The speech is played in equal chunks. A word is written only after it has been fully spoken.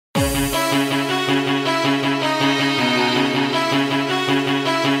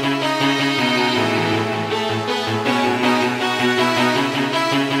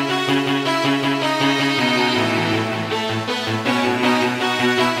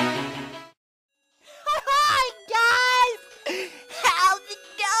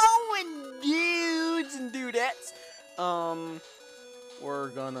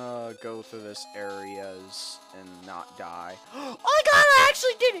go through this areas and not die. Oh my god, I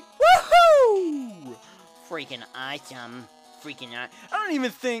actually did it! Woohoo! Freaking awesome. Freaking awesome. I don't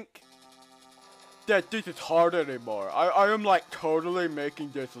even think that this is hard anymore. I am like totally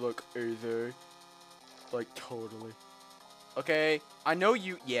making this look easy. Like totally. Okay, I know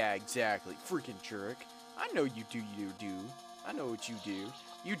you. Yeah, exactly. Freaking jerk. I know you do. I know what you do.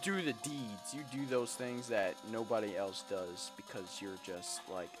 You do the deeds. You do those things that nobody else does because you're just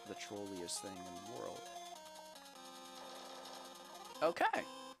like the trolliest thing in the world. Okay.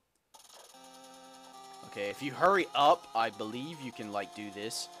 Okay, if you hurry up, I believe you can like do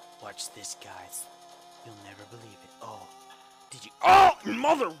this. Watch this, guys. You'll never believe it. Oh, did you? Oh,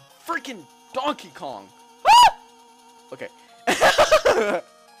 mother freaking Donkey Kong. Ah! Okay.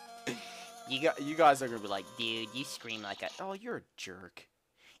 You guys are gonna be like, Dude, you scream like a... oh, you're a jerk.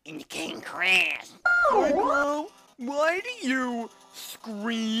 And the game crashed. Hey, bro, why do you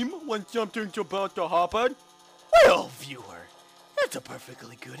scream when something's about to happen? Well, viewer, that's a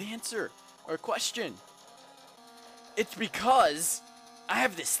perfectly good answer or question. It's because I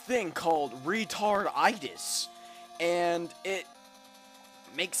have this thing called retarditis, and it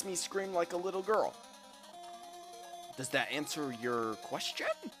makes me scream like a little girl. Does that answer your question?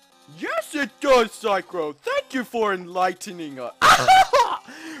 Yes, it does, Psycho. Thank you for enlightening us.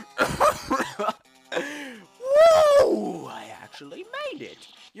 Whoa! I actually made it.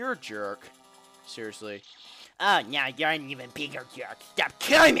 You're a jerk. Seriously. Oh, now you're an even bigger jerk. Stop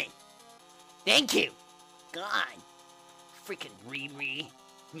killing me! Thank you! God. Freaking Riri.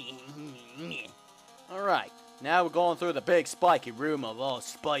 Alright, now we're going through the big spiky room of all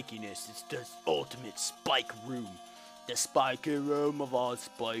spikiness. It's the ultimate spike room. The spiky room of all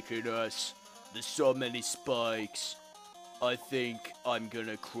spikiness. There's so many spikes. I think I'm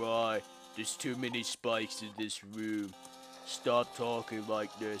gonna cry. There's too many spikes in this room. Stop talking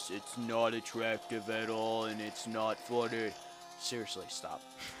like this. It's not attractive at all, and it's not funny. Seriously, stop.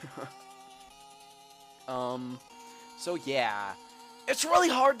 So yeah. It's really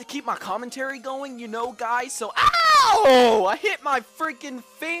hard to keep my commentary going, you know, guys, so ow! I hit my freaking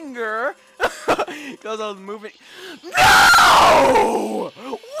finger because I was moving. No!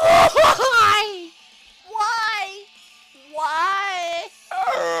 Why? Why? Why?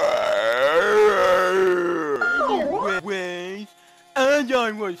 Anyways, as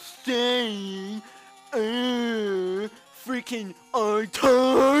I was saying, freaking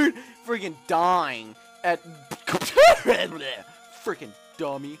tired, freaking dying at freaking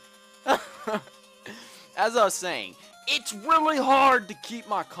dummy. As I was saying, it's really hard to keep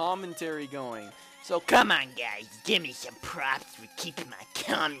my commentary going. So Come on, guys. Give me some props for keeping my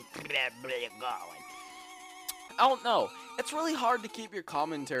commentary going. I don't know. It's really hard to keep your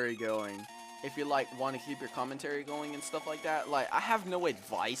commentary going. If you like want to keep your commentary going and stuff like that. Like, I have no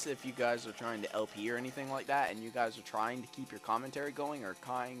advice if you guys are trying to LP or anything like that, and you guys are trying to keep your commentary going or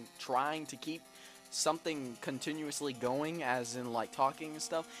trying to keep something continuously going, as in like talking and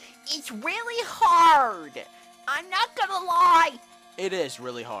stuff. It's really hard. I'm not gonna lie. It is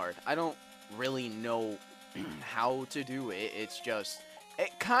really hard. I don't really know how to do it. It's just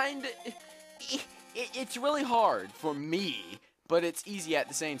it's really hard for me, but it's easy at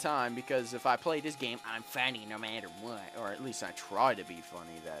the same time because if I play this game, I'm funny no matter what, or at least I try to be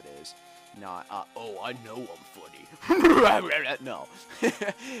funny. That is not oh, I know I'm funny. No.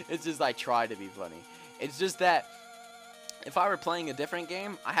 It's just I try to be funny. It's just that if I were playing a different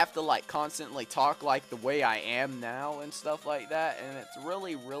game, I have to like constantly talk like the way I am now and stuff like that, and it's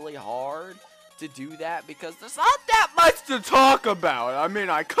really, really hard to do that because there's not that much to talk about. I mean,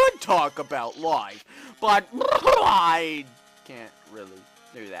 I could talk about life, but I can't really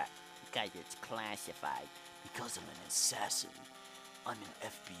do that Because it's classified. because I'm an assassin. I'm an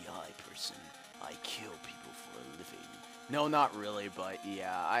FBI person. I kill people for a living. No, not really, but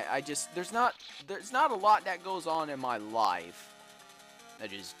yeah, I just there's not a lot that goes on in my life. I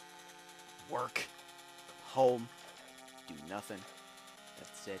just work, home, do nothing.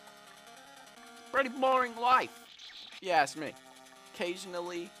 That's it. Pretty boring life, if you ask me.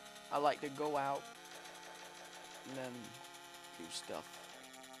 Occasionally, I like to go out and then do stuff.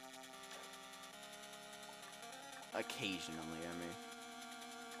 Occasionally, I mean.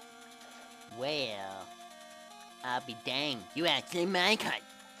 Well, I'll be danged. You actually make it.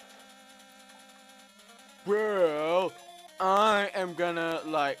 Well, I am gonna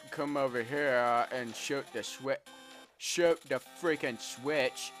like come over here and shoot the freaking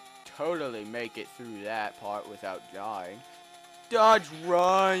switch. Totally make it through that part without dying. Dodge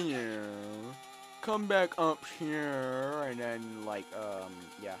Ryan. Come back up here and then like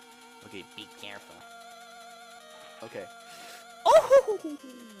yeah. Okay, be careful. Okay. Oh,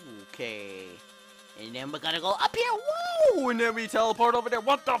 okay. And then we're gonna go up here. Woo! And then we teleport over there.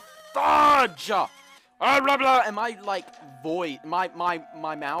 What the fudge? Blah, blah. And my like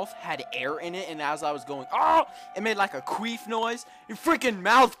my mouth had air in it, and as I was going, it made like a queef noise. Your freaking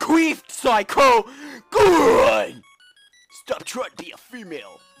mouth queefed, psycho. Good. Stop trying to be a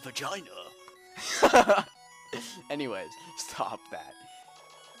female vagina. Anyways, stop that.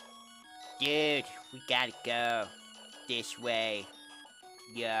 Dude, we gotta go this way.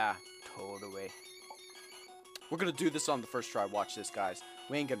 Yeah, totally. We're gonna do this on the first try. Watch this, guys.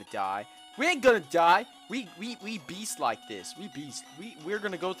 We ain't gonna die. We ain't gonna die. We beast like this. We beast. We're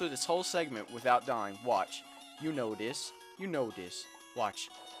gonna go through this whole segment without dying. Watch. You know this. You know this. Watch.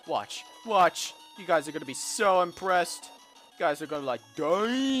 Watch. Watch. You guys are gonna be so impressed. You guys are gonna be like,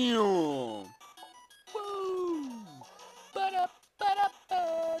 damn. Woo. Ba-da, ba-da,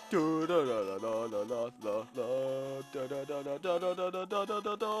 ba.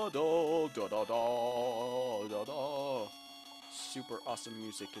 Super awesome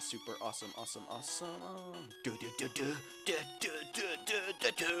music is super awesome.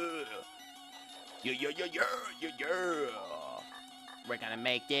 Yeah. We're gonna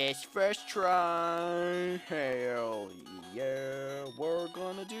make this First try. Hell yeah. We're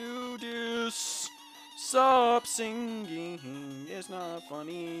gonna do this. Stop singing. It's not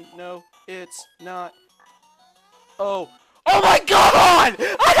funny. No, it's not. Oh my god!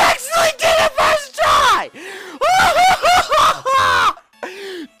 I actually did it first try!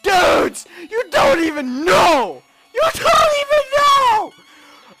 Dudes! You don't even know! You don't even know!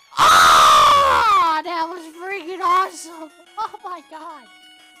 Ah, that was freaking awesome! Oh my god!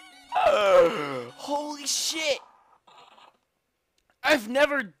 Holy shit! I've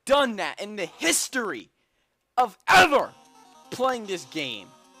never done that in the history of ever playing this game.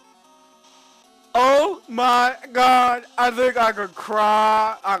 Oh my god, I think I could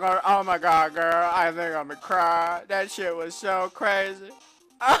cry. Oh my god, girl, I think I'm gonna cry. That shit was so crazy.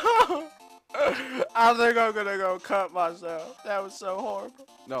 I think I'm gonna go cut myself. That was so horrible.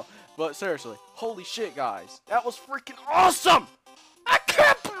 No, but seriously, holy shit, guys. That was freaking awesome! I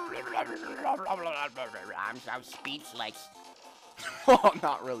can't I'm so speechless. Well,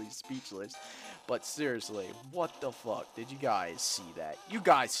 not really speechless, but seriously, what the fuck? Did you guys see that? You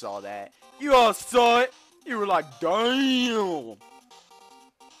guys saw that. You all saw it. You were like, damn.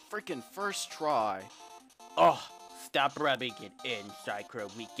 Freaking first try. Oh, stop rubbing it in, Psycho.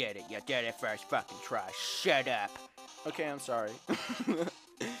 We get it. You did it first fucking try. Shut up. Okay, I'm sorry.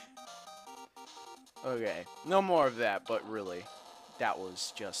 Okay, no more of that, but really, that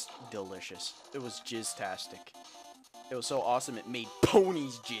was just delicious. It was jizztastic. It was so awesome it made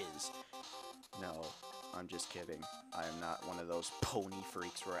ponies jizz. No, I'm just kidding. I am not one of those pony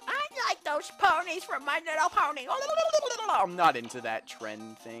freaks where I like those ponies from My Little Pony. I'm not into that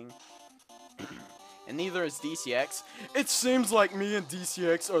trend thing. And neither is DCX. It seems like me and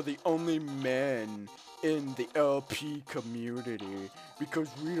DCX are the only men in the LP community because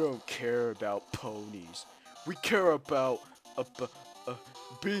we don't care about ponies. We care about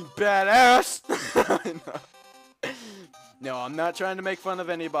being badass. No, I'm not trying to make fun of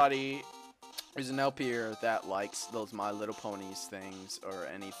anybody. There's an LPer that likes those My Little Ponies things or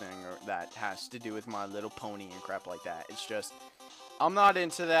anything or that has to do with My Little Pony and crap like that. It's just, I'm not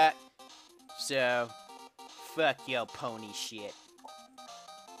into that. So, fuck your pony shit.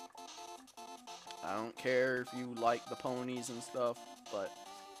 I don't care if you like the ponies and stuff, but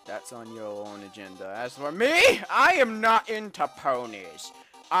that's on your own agenda. As for me, I am not into ponies.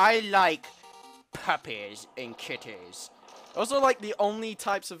 I like puppies and kitties. Those are like the only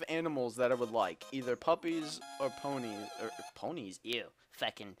types of animals that I would like. Either puppies or ponies. Or ponies? Ew.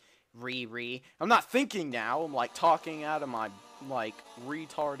 Fucking Riri. I'm not thinking now. I'm like talking out of my like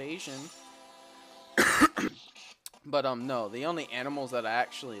retardation. But no, the only animals that I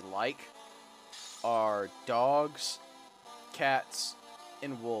actually like are dogs, cats,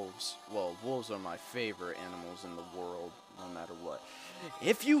 and wolves. Well, wolves are my favorite animals in the world, no matter what.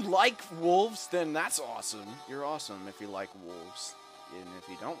 If you like wolves, then that's awesome. You're awesome if you like wolves. And if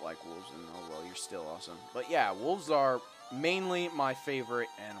you don't like wolves, then oh well, you're still awesome. But yeah, wolves are mainly my favorite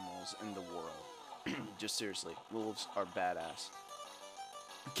animals in the world. Just seriously, wolves are badass.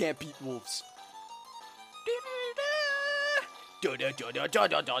 You can't beat wolves.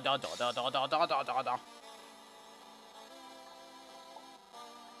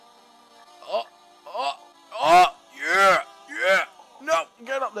 Oh, yeah. No,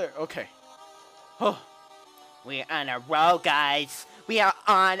 get up there. Okay. Oh. We're on a roll, guys. We are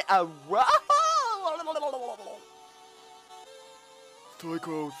on a roll.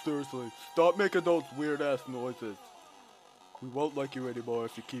 Psycho, seriously, stop making those weird ass noises. We won't like you anymore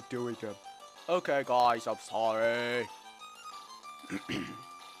if you keep doing them. Okay, guys, I'm sorry.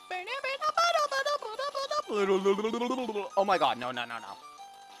 Oh my god, no.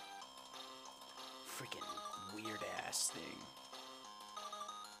 Freaking weird ass thing.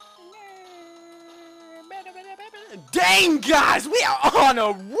 Dang, guys, we are on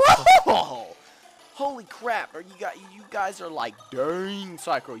a roll! Holy crap, you guys are like, dang,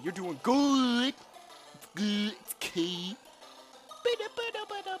 Psycho, you're doing good. Good, key.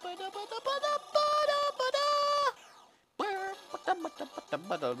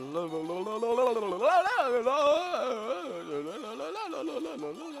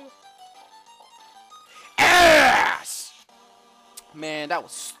 Ass! Man, that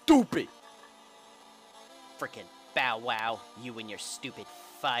was stupid. Frickin' Bow Wow, you and your stupid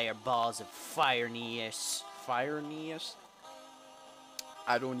fireballs of Fireneus. Fireneus?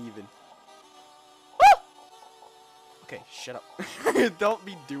 I don't even. Okay, shut up. Don't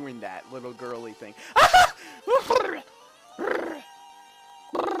be doing that little girly thing.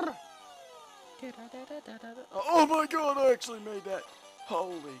 Oh my god, I actually made that.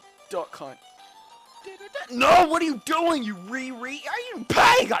 Holy duck hunt. No, what are you doing, you Are you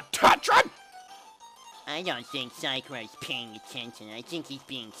paying attention? I don't think Psycho's paying attention. I think he's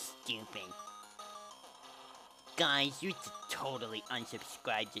being stupid. Guys, you should totally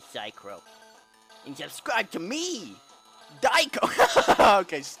unsubscribe to Psycho. And subscribe to me, Daiko.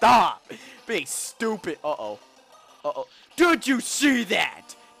 Okay, stop being stupid. Uh-oh. Did you see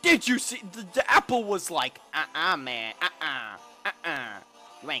that? Did you see? The apple was like, man.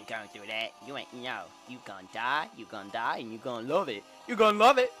 You ain't going through that. You ain't, no. You gonna die, and you gonna love it. You gonna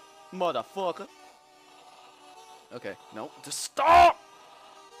love it, motherfucker. Okay, no, just stop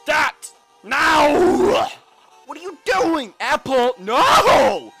that now. What are you doing, Apple?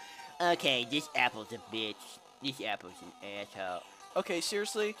 No! Okay, this apple's a bitch. This apple's an asshole. Okay,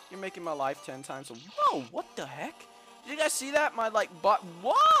 seriously? You're making my life 10 times. Whoa, what the heck? Did you guys see that? My, like,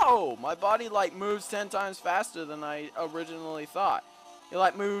 whoa! My body, like, moves 10 times faster than I originally thought. It,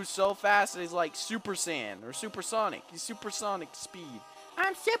 like, moves so fast that he's, like, Super Saiyan or Supersonic. He's supersonic speed.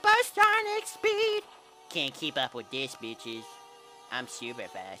 I'm supersonic speed! Can't keep up with this, bitches. I'm super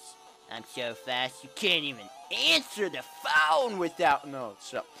fast. I'm so fast you can't even answer the phone without... No,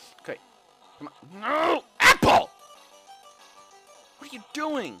 shut up. Okay. Come on. No! Apple! What are you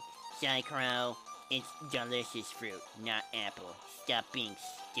doing? Psycho, it's delicious fruit, not apple. Stop being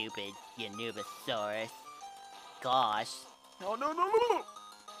stupid, you noobosaurus. Gosh. No.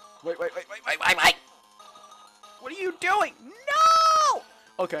 Wait. What are you doing? No!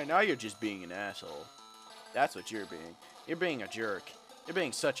 Okay, now you're just being an asshole. That's what you're being. You're being a jerk. You're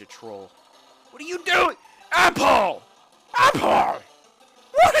being such a troll. What are you doing? Apple! Apple!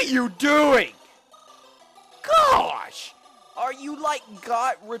 What are you doing? Gosh! Are you like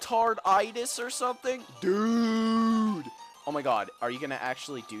got retarditis or something? Dude! Oh my god, are you gonna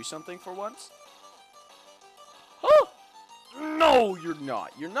actually do something for once? Oh! No, you're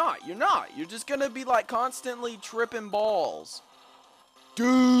not. You're not. You're just gonna be like constantly tripping balls.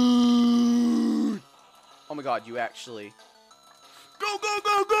 Dude! Oh my god, you actually...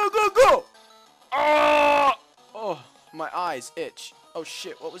 Go! Ah! Oh, my eyes itch. Oh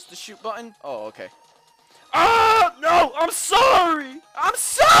shit, what was the shoot button? Oh, okay. Ah! No, I'm sorry!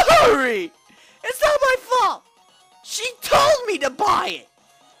 It's not my fault! She told me to buy it!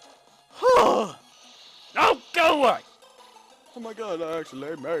 No, go away! Oh my god, I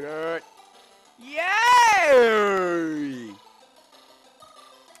actually made it! Yay!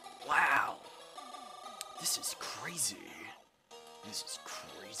 Wow. This is crazy.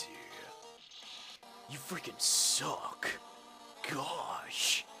 You freaking suck.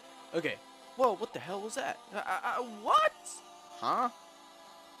 Gosh. Okay. Whoa, what the hell was that? What? Huh?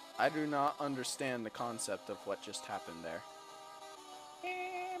 I do not understand the concept of what just happened there.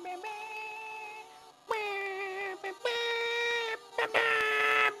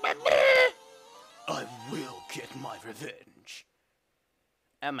 I will get my revenge.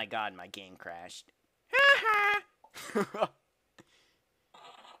 Oh my god, my game crashed.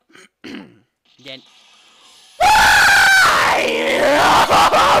 Then...